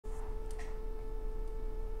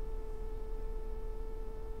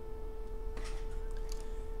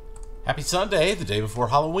Happy Sunday, the day before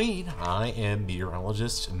Halloween. I am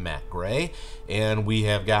meteorologist Matt Gray, and we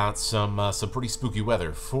have got some pretty spooky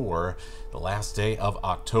weather for the last day of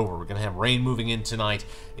October. We're going to have rain moving in tonight,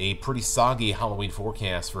 a pretty soggy Halloween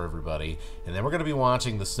forecast for everybody, and then we're going to be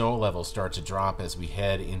watching the snow levels start to drop as we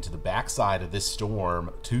head into the backside of this storm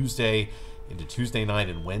into Tuesday night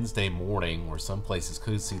and Wednesday morning, where some places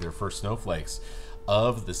could see their first snowflakes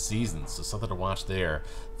of the season. So something to watch there.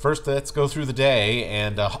 First, let's go through the day,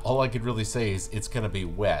 and all I could really say is it's going to be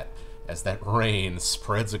wet as that rain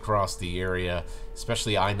spreads across the area,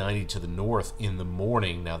 especially I-90 to the north in the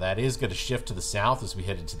morning. Now that is going to shift to the south as we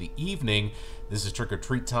head into the evening. This is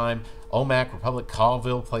trick-or-treat time. Omak, Republic,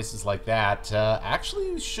 Colville, places like that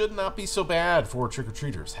actually should not be so bad for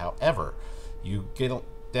trick-or-treaters. However, you get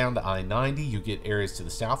down to I-90, you get areas to the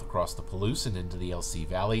south across the Palouse and into the LC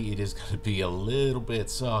Valley. It is going to be a little bit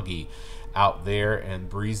soggy out there and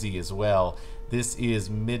breezy as well. This is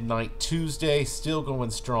midnight Tuesday, still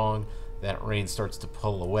going strong. That rain starts to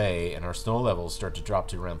pull away and our snow levels start to drop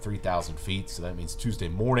to around 3,000 feet. So that means Tuesday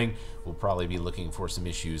morning we'll probably be looking for some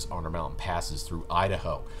issues on our mountain passes through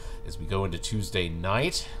Idaho. As we go into Tuesday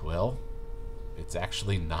night, well, it's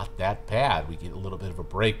actually not that bad. We get a little bit of a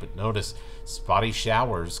break, but notice spotty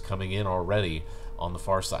showers coming in already on the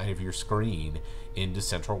far side of your screen into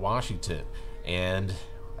central Washington. And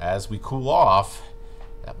as we cool off,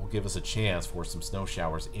 that will give us a chance for some snow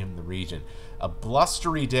showers in the region. A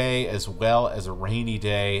blustery day as well as a rainy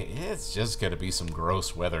day. It's just going to be some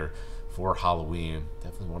gross weather for Halloween.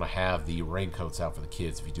 Definitely want to have the raincoats out for the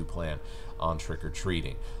kids if you do plan on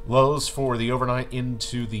trick-or-treating. Lows for the overnight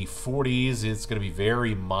into the 40s. It's going to be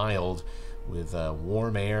very mild with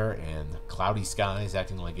warm air and cloudy skies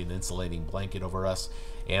acting like an insulating blanket over us.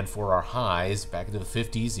 And for our highs, back into the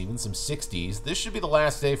 50s, even some 60s. This should be the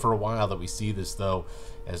last day for a while that we see this, though,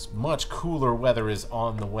 as much cooler weather is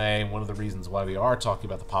on the way. One of the reasons why we are talking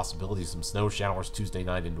about the possibility of some snow showers Tuesday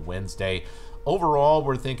night into Wednesday. Overall,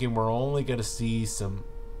 we're thinking we're only going to see some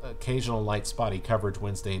occasional light spotty coverage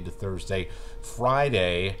Wednesday into Thursday.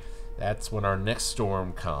 Friday, that's when our next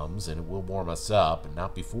storm comes, and it will warm us up. And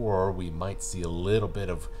not before, we might see a little bit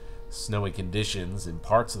of snowy conditions in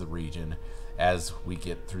parts of the region as we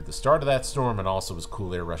get through the start of that storm, and also as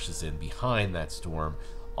cool air rushes in behind that storm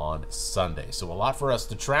on Sunday. So a lot for us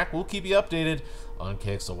to track. We'll keep you updated on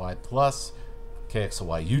KXLY Plus,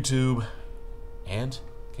 KXLY YouTube, and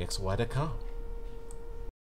KXLY.com.